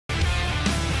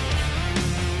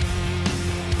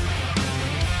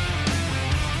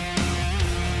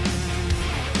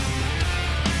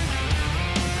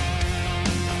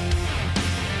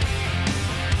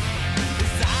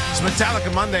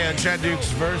Metallica Monday on Chad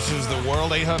Dukes versus the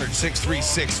World.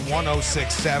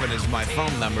 800-636-1067 is my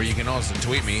phone number. You can also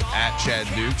tweet me at Chad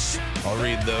Dukes. I'll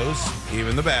read those,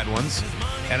 even the bad ones.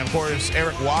 And, of course,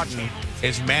 Eric Watton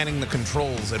is manning the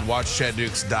controls at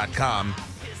watchchaddukes.com.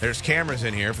 There's cameras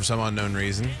in here for some unknown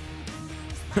reason.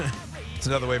 It's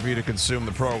another way for you to consume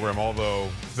the program, although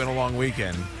it's been a long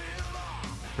weekend.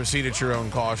 Proceed at your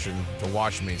own caution to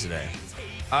watch me today.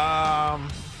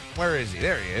 Where is he?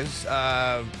 There he is.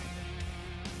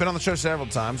 Been on the show several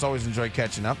times. Always enjoy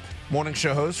catching up. Morning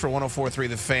show host for 104.3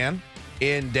 The Fan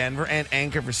in Denver and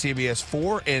anchor for CBS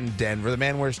 4 in Denver. The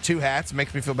man wears two hats.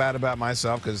 Makes me feel bad about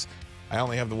myself because I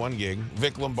only have the one gig.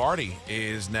 Vic Lombardi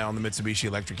is now on the Mitsubishi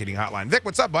Electric Heating Hotline. Vic,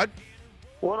 what's up, bud?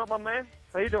 What up, my man?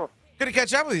 How you doing? Good to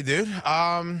catch up with you, dude.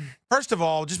 First of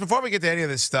all, just before we get to any of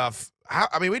this stuff,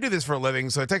 we do this for a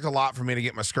living, so it takes a lot for me to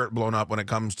get my skirt blown up when it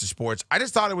comes to sports. I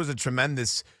just thought it was a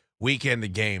tremendous weekend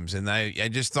of games, and I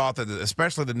just thought that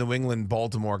especially the New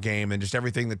England-Baltimore game and just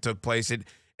everything that took place, it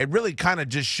really kind of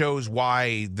just shows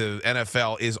why the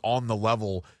NFL is on the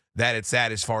level that it's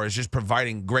at as far as just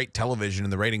providing great television,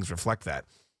 and the ratings reflect that.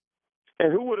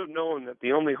 And who would have known that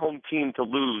the only home team to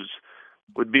lose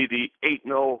would be the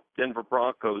 8-0 Denver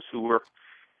Broncos, who were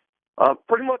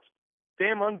pretty much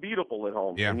damn unbeatable at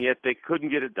home, and yet they couldn't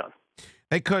get it done.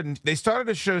 They couldn't. They started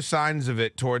to show signs of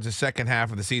it towards the second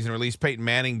half of the season, or at least Peyton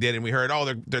Manning did, and we heard,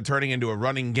 they're turning into a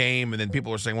running game, and then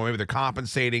people are saying, well, maybe they're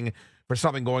compensating for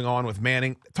something going on with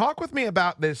Manning. Talk with me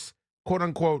about this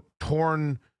quote-unquote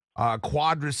torn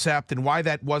quadricep and why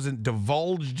that wasn't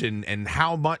divulged and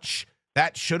how much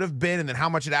that should have been and then how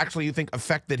much it actually you think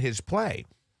affected his play.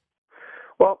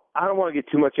 Well, I don't want to get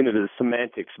too much into the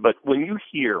semantics, but when you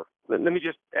hear, let me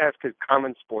just ask a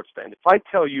common sports fan. If I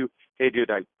tell you, hey, dude,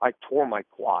 I tore my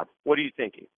quad, what are you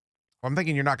thinking? Well, I'm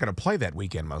thinking you're not going to play that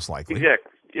weekend, most likely.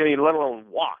 Exactly. Let alone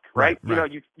walk, right? You know,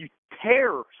 you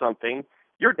tear something,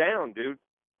 you're down, dude.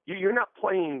 You're not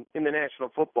playing in the National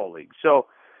Football League. So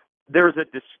there's a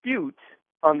dispute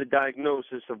on the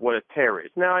diagnosis of what a tear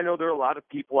is. Now, I know there are a lot of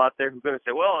people out there who are going to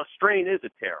say, well, a strain is a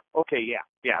tear. Okay, yeah,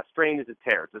 a strain is a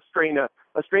tear. A strain is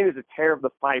a tear of the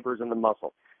fibers in the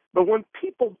muscle. But when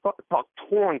people talk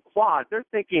torn quad, they're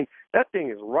thinking that thing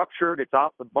is ruptured, it's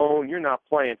off the bone, you're not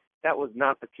playing. That was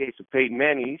not the case with Peyton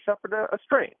Manning. He suffered a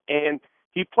strain, and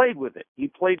he played with it. He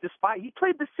played the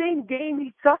same game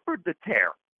he suffered the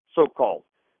tear, so-called.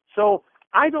 So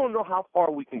I don't know how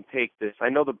far we can take this. I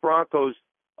know the Broncos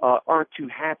aren't too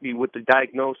happy with the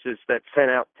diagnosis that's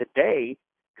sent out today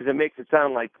because it makes it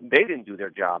sound like they didn't do their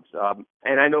jobs.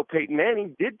 And I know Peyton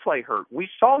Manning did play hurt. We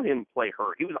saw him play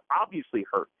hurt. He was obviously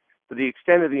hurt. But the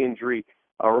extent of the injury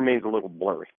remains a little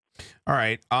blurry. All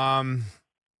right.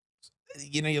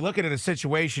 You look at a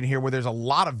situation here where there's a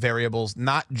lot of variables,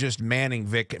 not just Manning,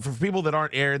 Vic. For people that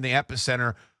aren't in the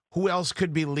epicenter, who else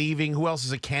could be leaving? Who else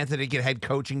is a candidate to get a head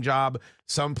coaching job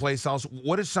someplace else?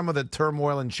 What is some of the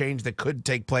turmoil and change that could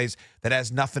take place that has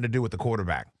nothing to do with the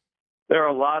quarterback? There are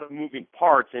a lot of moving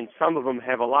parts, and some of them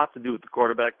have a lot to do with the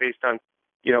quarterback based on,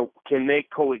 can they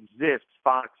coexist,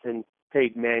 Fox and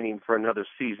Peyton Manning, for another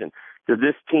season? Does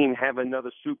this team have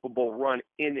another Super Bowl run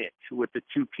in it with the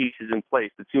two pieces in place,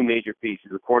 the two major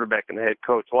pieces, the quarterback and the head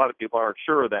coach? A lot of people aren't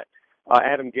sure of that.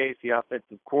 Adam Gase, the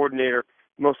offensive coordinator,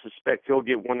 most suspect he'll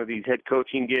get one of these head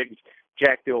coaching gigs.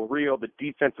 Jack Del Rio, the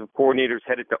defensive coordinator, is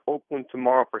headed to Oakland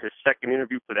tomorrow for his second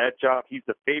interview for that job. He's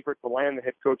the favorite to land the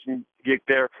head coaching gig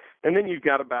there. And then you've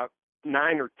got about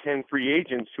 9 or 10 free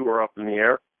agents who are up in the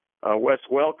air. Wes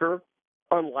Welker,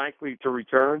 unlikely to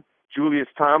return. Julius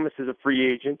Thomas is a free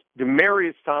agent.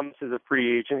 Demaryius Thomas is a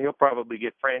free agent. He'll probably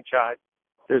get franchised.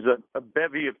 There's a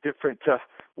bevy of different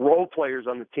role players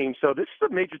on the team. So this is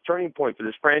a major turning point for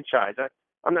this franchise.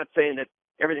 I'm not saying that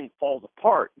everything falls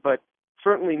apart, but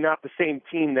certainly not the same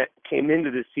team that came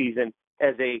into this season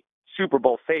as a Super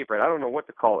Bowl favorite. I don't know what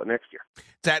to call it next year.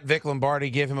 It's at Vic Lombardi.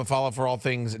 Give him a follow for all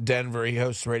things Denver. He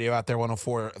hosts radio out there,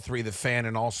 104.3 The Fan,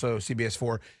 and also CBS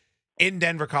 4 in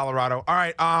Denver, Colorado. All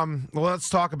right, well, let's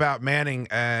talk about Manning.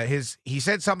 He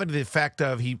said something to the effect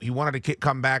of he wanted to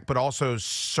come back, but also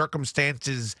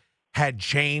circumstances had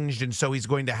changed, and so he's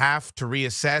going to have to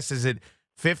reassess. Is it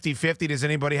 50-50? Does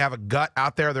anybody have a gut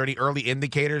out there? Are there any early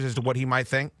indicators as to what he might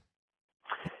think?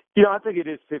 I think it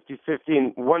is 50-50.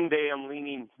 And one day I'm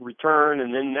leaning return,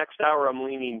 and then next hour I'm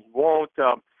leaning won't.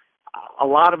 A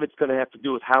lot of it's going to have to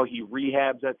do with how he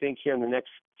rehabs, I think, here in the next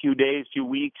few days, few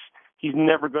weeks. He's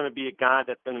never going to be a guy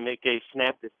that's going to make a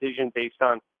snap decision based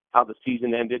on how the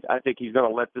season ended. I think he's going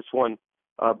to let this one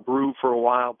brew for a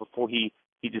while before he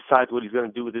decides what he's going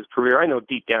to do with his career. I know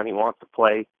deep down he wants to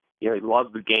play. He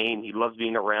loves the game. He loves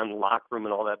being around the locker room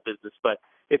and all that business. But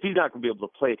if he's not going to be able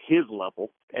to play at his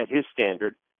level, at his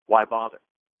standard, why bother?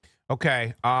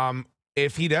 Okay.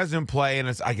 If he doesn't play,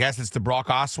 and I guess it's the Brock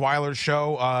Osweiler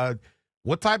show,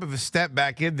 what type of a step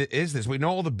back is this? We know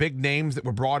all the big names that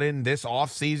were brought in this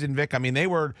offseason, Vic. I mean, they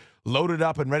were loaded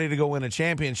up and ready to go win a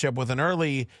championship with an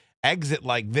early exit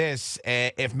like this.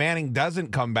 If Manning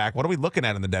doesn't come back, what are we looking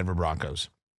at in the Denver Broncos?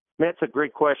 That's a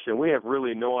great question. We have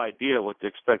really no idea what to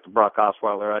expect of Brock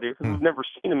Osweiler out here because we've never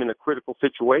seen him in a critical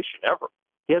situation ever.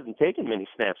 He hasn't taken many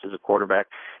snaps as a quarterback.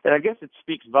 And I guess it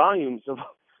speaks volumes of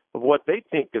what they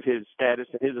think of his status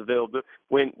and his availability.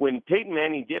 When Peyton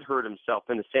Manning did hurt himself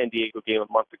in the San Diego game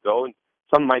a month ago, and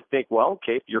some might think, well,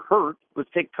 okay, if you're hurt, let's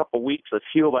take a couple weeks, let's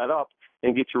heal that up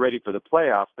and get you ready for the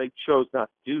playoffs. They chose not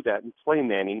to do that and play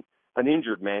Manning, an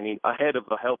injured Manning, ahead of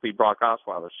a healthy Brock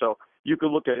Osweiler. So you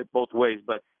could look at it both ways,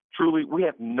 but truly, we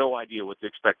have no idea what to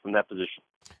expect from that position.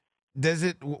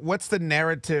 What's the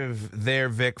narrative there,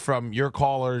 Vic, from your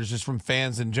callers, just from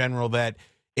fans in general, that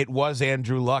it was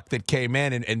Andrew Luck that came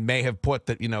in and may have put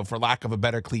the, for lack of a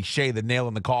better cliche, the nail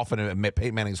in the coffin of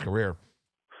Peyton Manning's career?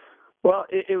 Well,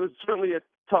 it was certainly a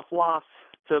tough loss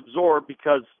to absorb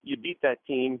because you beat that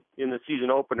team in the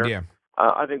season opener. Yeah.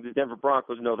 I think the Denver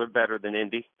Broncos know they're better than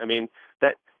Indy. I mean,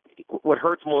 what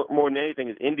hurts more than anything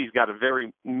is Indy's got a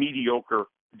very mediocre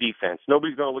defense.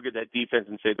 Nobody's going to look at that defense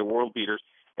and say they're world beaters,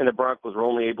 and the Broncos were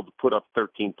only able to put up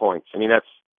 13 points. I mean, that's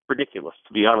ridiculous,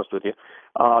 to be honest with you.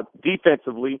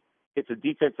 Defensively, it's a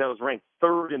defense that was ranked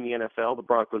third in the NFL, the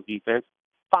Broncos defense,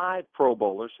 5 Pro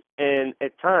Bowlers, and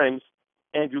at times,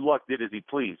 Andrew Luck did as he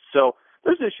pleased. So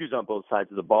there's issues on both sides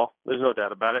of the ball. There's no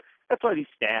doubt about it. That's why these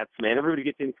stats, man, everybody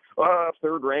gets in,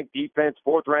 third-ranked defense,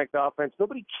 fourth-ranked offense.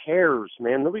 Nobody cares,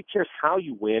 man. Nobody cares how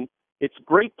you win. It's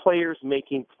great players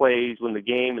making plays when the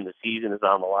game and the season is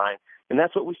on the line, and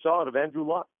that's what we saw out of Andrew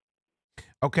Luck.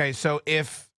 Okay, so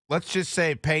let's just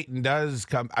say Peyton does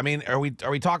come. I mean, are we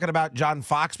talking about John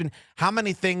Foxman? How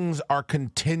many things are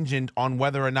contingent on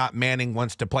whether or not Manning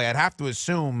wants to play? I'd have to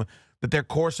assume that their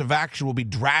course of action will be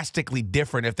drastically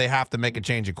different if they have to make a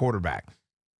change at quarterback.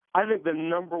 I think the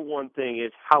number one thing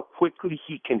is how quickly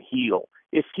he can heal.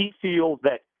 If he feels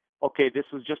that, okay, this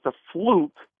was just a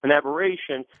fluke, an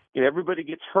aberration, everybody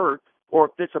gets hurt, or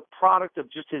if it's a product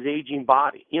of just his aging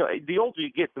body. The older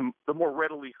you get, the more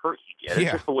readily hurt you get.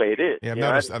 It's just the way it is. Yeah,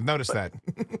 I've noticed that.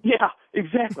 Yeah,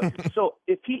 exactly. So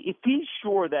if he's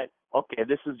sure that, okay,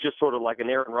 this is just sort of like an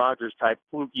Aaron Rodgers type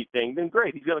fluky thing, then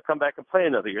great. He's going to come back and play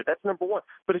another year. That's number one.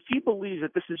 But if he believes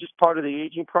that this is just part of the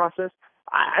aging process,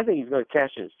 I think he's going to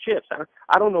cash in his chips.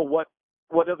 I don't know what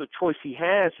other choice he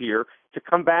has here to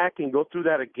come back and go through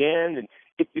that again. And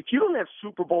if you don't have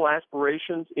Super Bowl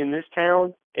aspirations in this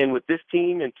town and with this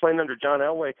team and playing under John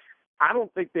Elway, I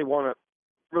don't think they want to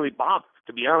really bother,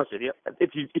 to be honest with you.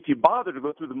 If you bother to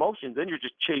go through the motions, then you're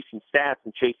just chasing stats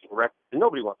and chasing records, and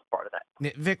nobody wants a part of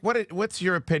that. Vic, what's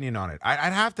your opinion on it?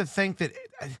 I'd have to think that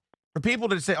for people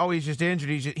to say, oh, he's just injured,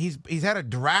 he's had a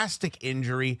drastic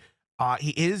injury.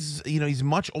 He is, he's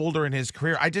much older in his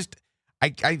career.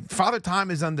 Father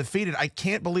Time is undefeated. I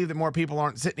can't believe that more people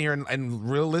aren't sitting here and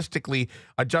realistically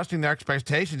adjusting their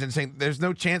expectations and saying there's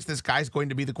no chance this guy's going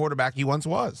to be the quarterback he once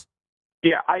was.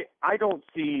 Yeah, I don't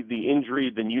see the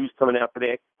injury, the news coming out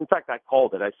today. In fact, I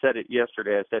called it. I said it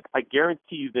yesterday. I said, I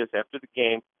guarantee you this, after the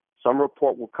game, some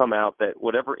report will come out that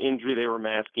whatever injury they were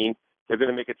masking, they're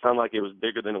going to make it sound like it was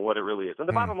bigger than what it really is. And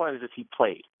the bottom line is that he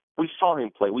played. We saw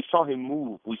him play. We saw him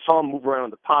move. We saw him move around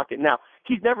in the pocket. Now,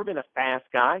 he's never been a fast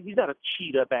guy. He's not a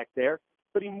cheetah back there,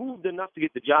 but he moved enough to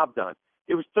get the job done.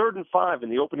 It was 3rd and 5 in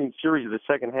the opening series of the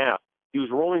second half. He was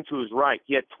rolling to his right.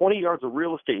 He had 20 yards of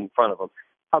real estate in front of him.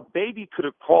 A baby could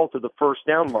have crawled to the first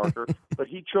down marker, but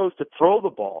he chose to throw the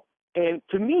ball. And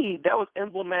to me, that was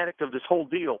emblematic of this whole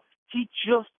deal. He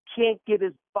just can't get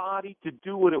his body to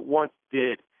do what it once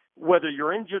did, whether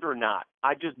you're injured or not.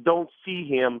 I just don't see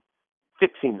him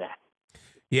fixing that.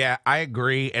 Yeah, I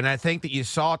agree. And I think that you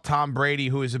saw Tom Brady,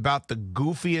 who is about the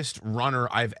goofiest runner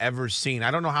I've ever seen.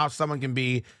 I don't know how someone can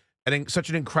be such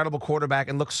an incredible quarterback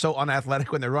and look so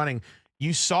unathletic when they're running.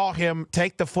 You saw him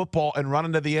take the football and run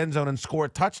into the end zone and score a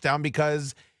touchdown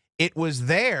because it was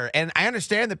there. And I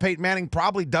understand that Peyton Manning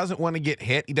probably doesn't want to get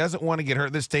hit. He doesn't want to get hurt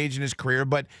at this stage in his career.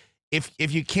 But if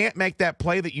you can't make that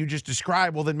play that you just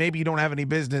described, well, then maybe you don't have any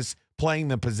business playing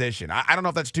the position. I don't know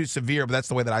if that's too severe, but that's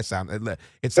the way that it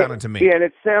sounded to me. Yeah, and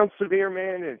it sounds severe,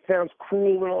 man, and it sounds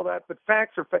cruel and all that, but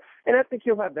facts are facts. And I think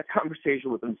he'll have that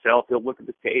conversation with himself. He'll look at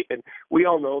the tape, and we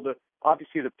all know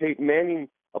obviously the Peyton Manning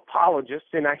apologist,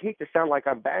 and I hate to sound like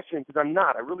I'm bashing him because I'm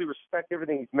not. I really respect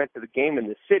everything he's meant to the game in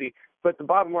this city. But the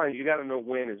bottom line is you got to know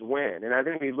when is when. And I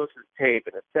think when he looks at the tape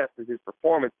and assesses his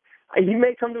performance, he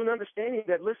may come to an understanding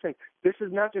that, listen, this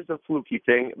is not just a fluky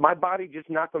thing. My body just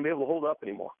not going to be able to hold up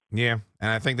anymore. Yeah,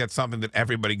 and I think that's something that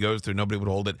everybody goes through. Nobody would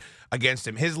hold it against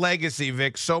him. His legacy,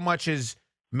 Vic, so much is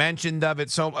mentioned of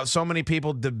it. So many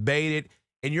people debate it.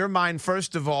 In your mind,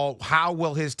 first of all, how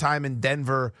will his time in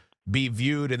Denver be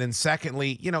viewed? And then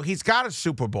secondly, he's got a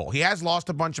Super Bowl. He has lost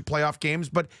a bunch of playoff games,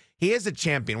 but he is a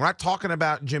champion. We're not talking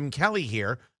about Jim Kelly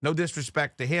here. No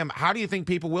disrespect to him. How do you think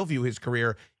people will view his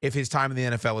career if his time in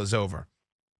the NFL is over?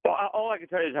 Well, all I can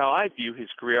tell you is how I view his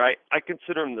career. I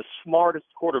consider him the smartest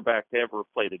quarterback to ever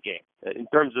play the game. In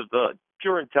terms of the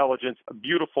pure intelligence, a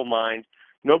beautiful mind.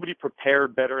 Nobody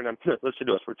prepared better, and listen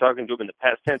to us. We're talking to him in the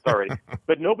past tense already.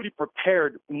 But nobody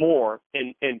prepared more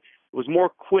and was more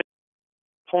quick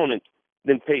opponent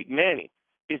than Peyton Manning.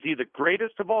 Is he the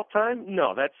greatest of all time?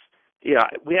 No,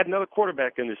 we had another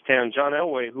quarterback in this town, John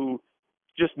Elway, who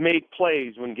just made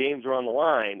plays when games were on the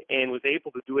line and was able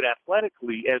to do it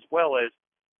athletically as well as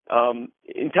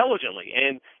intelligently.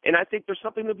 And I think there's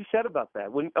something to be said about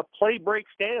that. When a play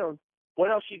breaks down, what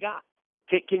else you got?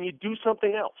 Can you do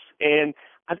something else? And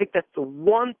I think that's the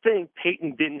one thing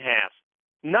Peyton didn't have.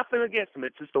 Nothing against him.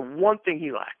 It's just the one thing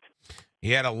he lacked.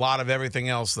 He had a lot of everything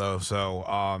else, though. So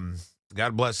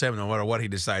God bless him no matter what he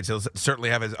decides. He'll certainly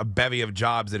have a bevy of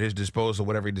jobs at his disposal,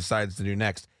 whatever he decides to do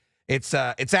next. It's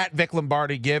at Vic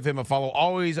Lombardi. Give him a follow.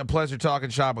 Always a pleasure talking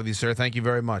shop with you, sir. Thank you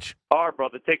very much. All right,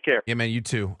 brother. Take care. Yeah, man, you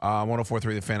too. 104.3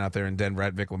 The Fan out there in Denver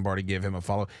at Vic Lombardi. Give him a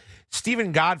follow.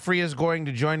 Stephen Godfrey is going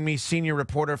to join me, senior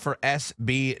reporter for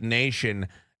SB Nation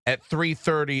at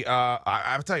 3:30.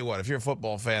 I'll tell you what, if you're a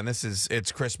football fan,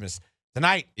 it's Christmas.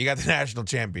 Tonight, you got the national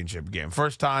championship game.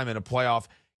 First time in a playoff.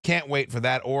 Can't wait for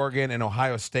that. Oregon and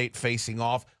Ohio State facing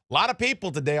off. A lot of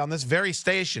people today on this very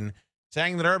station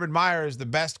saying that Urban Meyer is the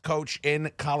best coach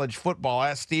in college football.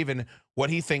 Ask Stephen what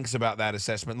he thinks about that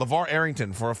assessment. LeVar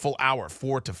Arrington for a full hour,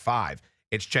 4 to 5.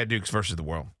 It's Chad Dukes versus the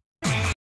world.